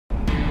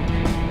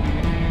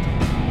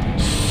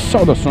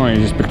Saudações,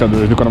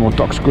 espectadores do canal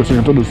Motoxicooficial,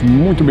 sejam todos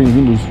muito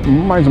bem-vindos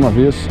mais uma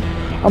vez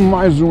a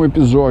mais um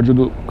episódio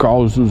do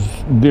Causos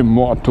de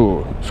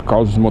Moto, os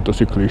causos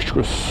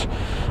motociclísticos,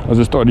 as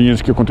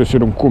historinhas que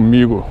aconteceram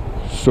comigo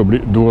sobre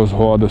duas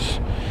rodas.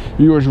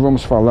 E hoje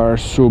vamos falar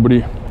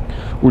sobre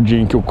o dia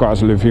em que eu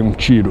quase levei um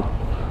tiro.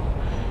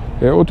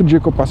 É outro dia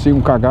que eu passei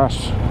um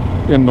cagaço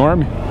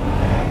enorme.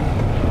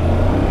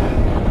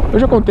 Eu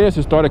já contei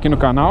essa história aqui no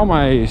canal,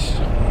 mas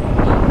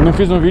não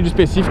fiz um vídeo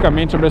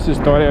especificamente sobre essa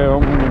história. É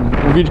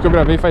um vídeo que eu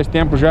gravei faz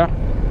tempo já,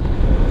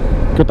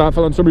 que eu tava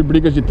falando sobre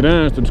brigas de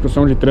trânsito,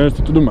 discussão de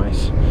trânsito e tudo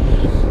mais.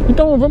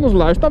 Então vamos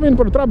lá, eu estava indo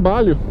para o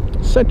trabalho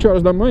 7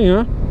 horas da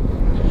manhã,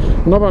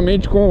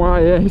 novamente com a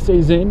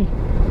AR6N,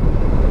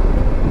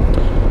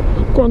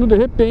 quando de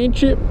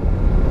repente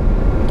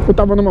eu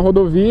tava numa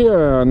rodovia,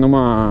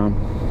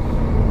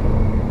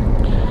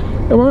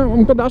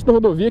 um pedaço da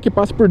rodovia que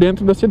passa por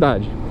dentro da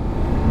cidade.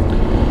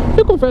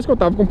 Eu confesso que eu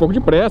tava com um pouco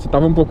de pressa,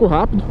 tava um pouco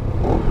rápido,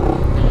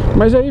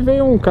 mas aí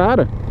veio um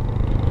cara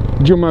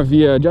de uma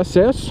via de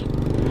acesso.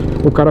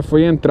 O cara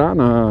foi entrar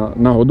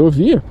na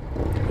rodovia.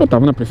 Eu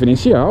tava na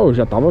preferencial, eu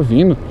já tava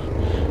vindo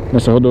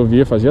nessa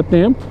rodovia fazia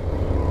tempo,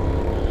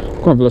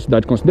 com uma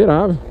velocidade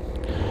considerável,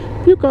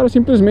 e o cara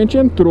simplesmente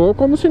entrou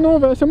como se não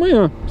houvesse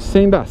amanhã,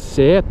 sem dar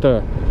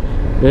seta,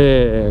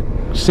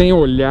 sem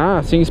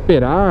olhar, sem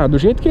esperar. Do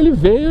jeito que ele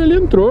veio, ele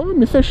entrou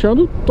me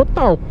fechando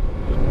total.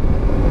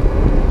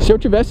 Se eu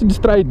tivesse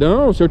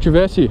distraidão, se eu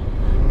tivesse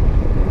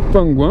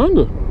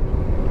panguando,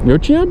 eu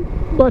tinha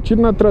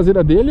batido na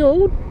traseira dele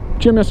ou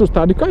tinha me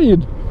assustado e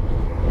caído.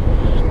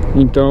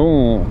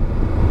 Então,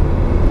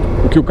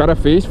 o que o cara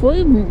fez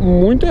foi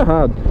muito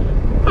errado.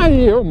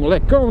 Aí eu,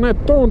 molecão, né,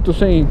 tonto,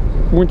 sem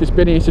muita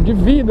experiência de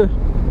vida,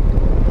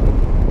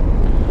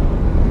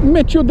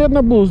 meti o dedo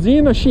na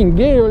buzina,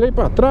 xinguei, olhei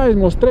pra trás,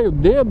 mostrei o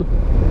dedo,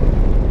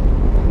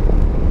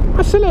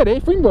 acelerei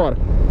e fui embora.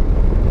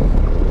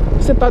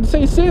 Você tá de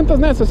 600,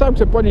 né? Você sabe que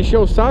você pode encher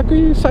o saco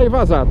e sair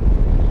vazado.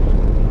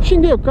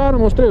 Xinguei o cara,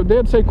 mostrei o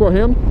dedo, saí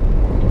correndo.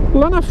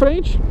 Lá na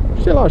frente,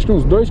 sei lá, acho que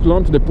uns 2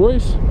 km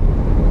depois,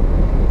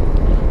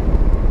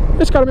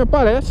 esse cara me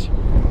aparece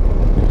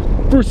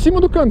por cima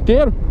do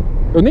canteiro.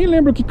 Eu nem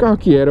lembro que carro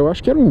que era, eu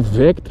acho que era um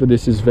Vectra,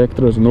 desses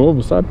Vectras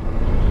novos, sabe?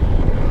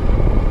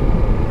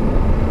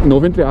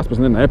 Novo entre aspas,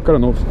 né? Na época era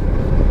novo.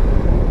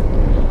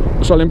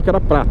 Eu só lembro que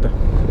era prata.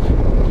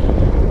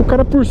 O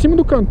cara por cima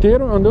do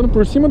canteiro, andando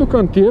por cima do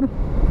canteiro.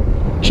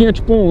 Tinha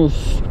tipo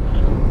uns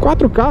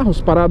 4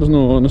 carros parados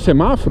no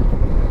semáforo.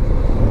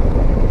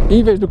 E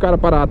em vez do cara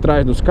parar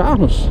atrás dos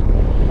carros,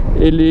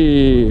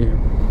 ele...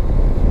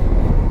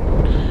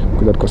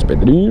 Cuidado com as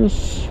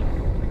pedrinhas.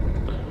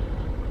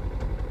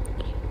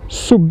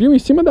 Subiu em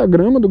cima da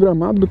grama, do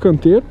gramado do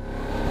canteiro.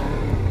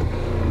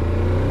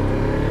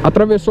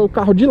 Atravessou o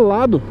carro de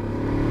lado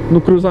no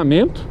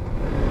cruzamento,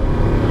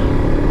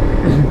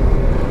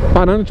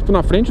 parando tipo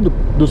na frente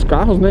dos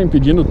carros, né,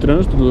 impedindo o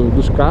trânsito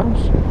dos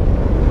carros.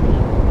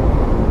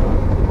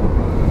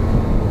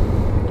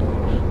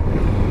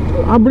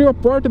 Abriu a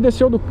porta,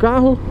 desceu do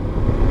carro,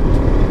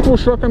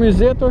 puxou a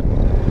camiseta,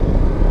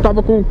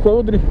 tava com o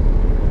coldre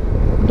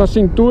na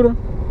cintura,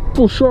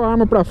 puxou a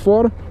arma pra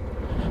fora,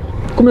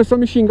 começou a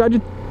me xingar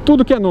de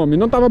tudo que é nome.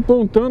 Não tava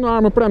apontando a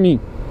arma pra mim,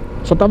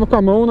 só tava com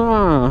a mão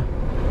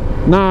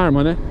na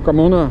arma, né, com a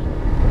mão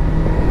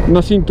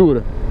na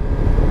cintura.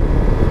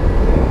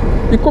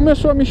 E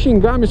começou a me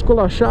xingar, me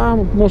esculachar,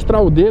 mostrar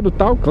o dedo e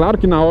tal. Claro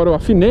que na hora eu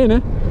afinei,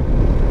 né?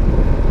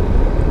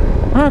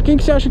 Ah, quem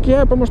que você acha que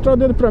é pra mostrar o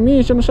dedo pra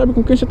mim? Você não sabe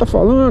com quem você tá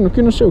falando,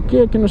 que não sei o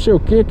que, que não sei o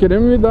que,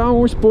 querendo me dar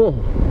um esporro.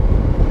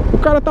 O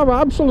cara tava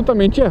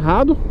absolutamente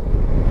errado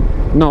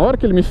na hora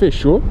que ele me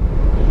fechou.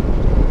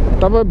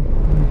 Tava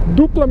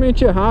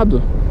duplamente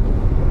errado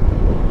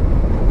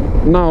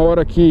na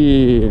hora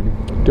que...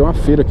 Tem uma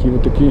feira aqui, vou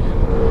ter que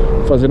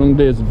fazer um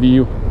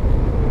desvio.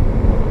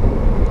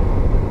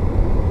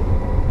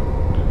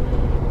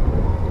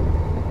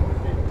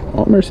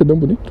 Ó, Mercedão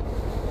bonito.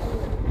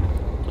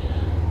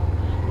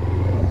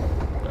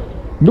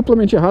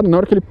 Duplamente errado na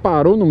hora que ele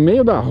parou no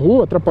meio da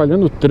rua,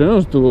 atrapalhando o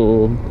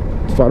trânsito.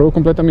 Parou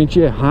completamente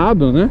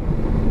errado, né?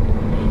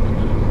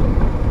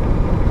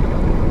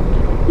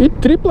 E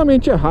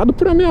triplamente errado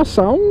por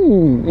ameaçar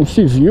um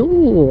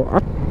civil à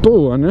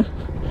toa, né?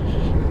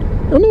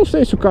 Eu não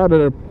sei se o cara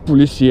era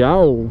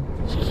policial,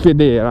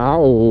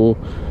 federal,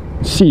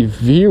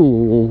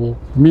 civil,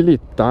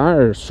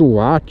 militar,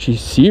 SWAT,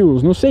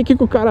 SEALs, não sei o que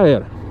o cara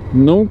era.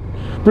 Não,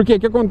 porque o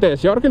que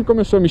acontece? A hora que ele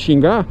começou a me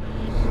xingar,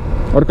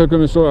 a hora que ele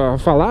começou a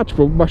falar,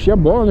 tipo, eu baixei a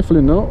bola, né?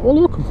 Falei, não, ô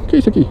louco, o que é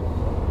isso aqui?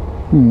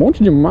 Um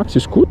monte de maxi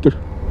scooter?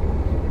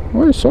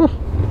 Olha só.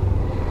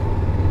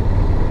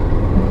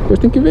 Depois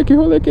tem que ver que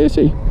rolê que é esse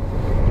aí.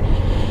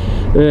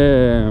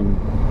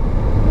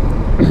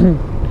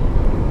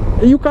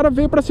 E o cara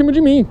veio pra cima de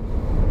mim.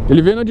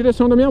 Ele veio na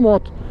direção da minha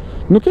moto.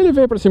 No que ele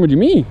veio pra cima de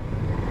mim,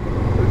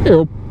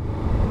 eu,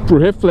 por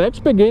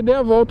reflexo, peguei e dei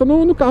a volta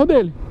no carro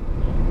dele.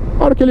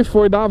 A hora que ele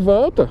foi dar a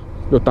volta,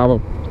 eu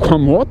tava com a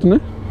moto, né?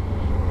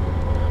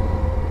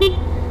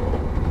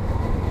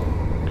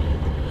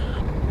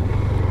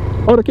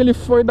 A hora que ele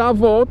foi dar a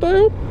volta,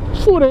 eu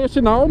furei o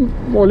sinal,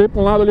 olhei para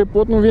um lado, olhei para o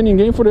outro, não via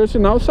ninguém, furei o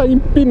sinal, saí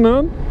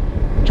empinando,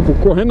 tipo,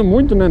 correndo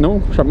muito, né,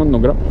 não chamando no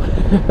grau.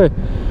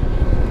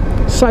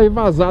 Saí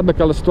vazado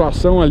daquela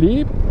situação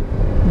ali,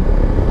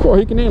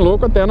 corri que nem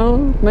louco até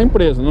na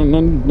empresa.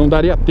 Não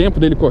daria tempo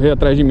dele correr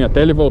atrás de mim,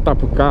 até ele voltar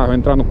pro carro,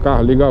 entrar no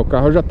carro, ligar o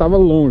carro, eu já estava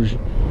longe.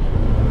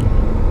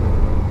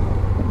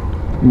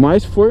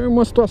 Mas foi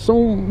uma situação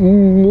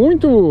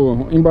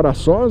muito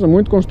embaraçosa,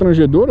 muito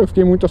constrangedora, eu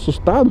fiquei muito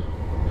assustado,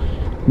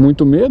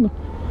 muito medo.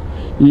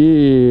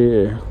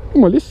 E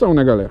uma lição,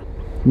 né, galera?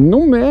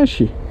 Não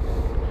mexe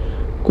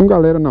com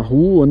galera na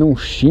rua, não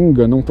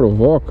xinga, não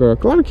provoca.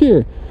 Claro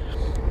que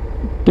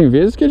tem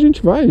vezes que a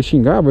gente vai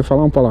xingar, vai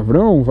falar um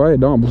palavrão, vai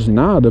dar uma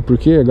buzinada,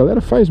 porque a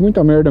galera faz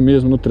muita merda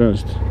mesmo no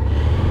trânsito.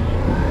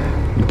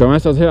 Então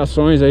essas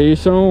reações aí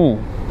são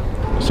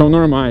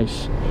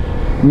normais.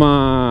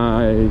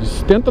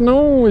 Mas tenta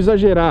não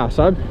exagerar,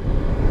 sabe?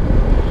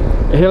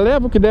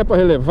 Releva o que der pra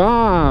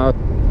relevar,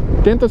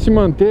 tenta se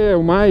manter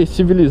o mais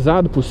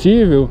civilizado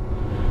possível,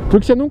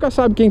 porque você nunca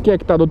sabe quem que é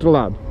que tá do outro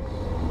lado.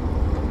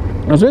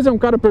 Às vezes é um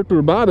cara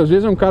perturbado, às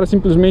vezes é um cara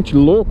simplesmente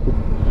louco.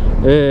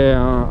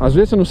 Às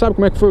vezes você não sabe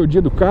como é que foi o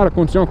dia do cara,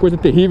 aconteceu uma coisa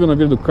terrível na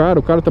vida do cara,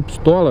 o cara tá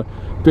pistola,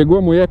 pegou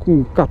a mulher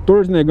com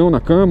 14 negão na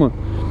cama.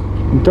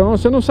 Então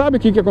você não sabe o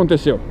que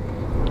aconteceu.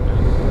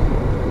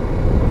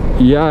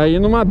 E aí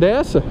numa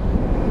dessa,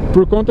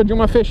 por conta de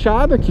uma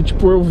fechada, que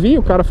tipo, eu vi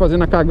o cara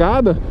fazendo a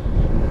cagada,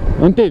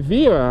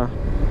 antevi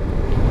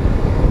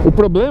o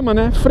problema,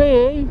 né?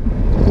 Freiei,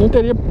 não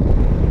teria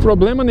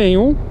problema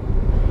nenhum.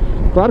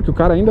 Claro que o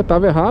cara ainda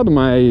estava errado,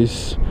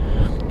 mas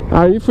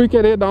aí fui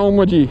querer dar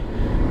uma de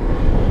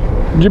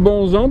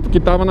bonzão,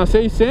 porque tava na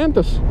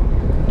 600.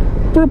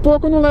 Por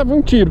pouco eu não levo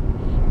um tiro.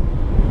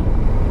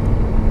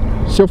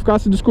 Se eu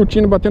ficasse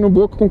discutindo, batendo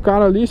boca com o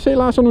cara ali, sei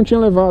lá se eu não tinha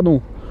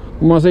levado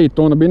uma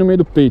azeitona bem no meio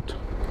do peito.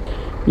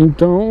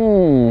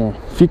 Então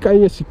fica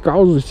aí esse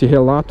caos, esse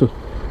relato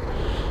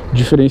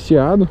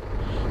diferenciado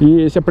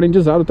e esse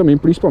aprendizado também,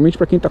 principalmente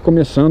para quem está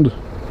começando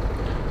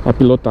a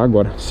pilotar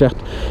agora, certo?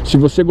 Se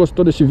você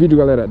gostou desse vídeo,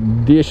 galera,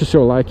 deixa o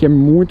seu like, é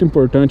muito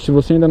importante. Se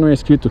você ainda não é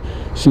inscrito,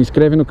 se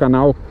inscreve no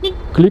canal,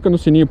 clica no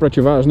sininho para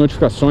ativar as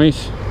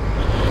notificações,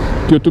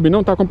 que o YouTube não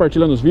está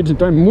compartilhando os vídeos,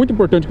 então é muito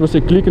importante que você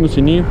clique no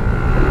sininho.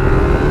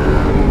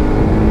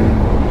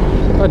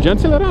 Não adianta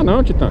acelerar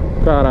não, Titã,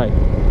 caralho.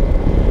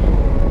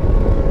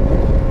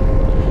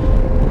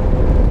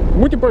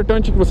 Muito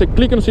importante que você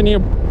clique no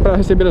sininho para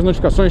receber as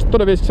notificações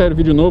toda vez que sair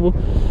vídeo novo.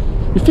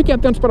 E fiquem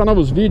atentos para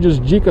novos vídeos,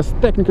 dicas,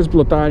 técnicas de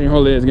pilotagem,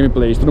 rolês,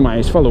 gameplays, tudo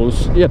mais. Falou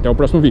e até o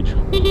próximo vídeo.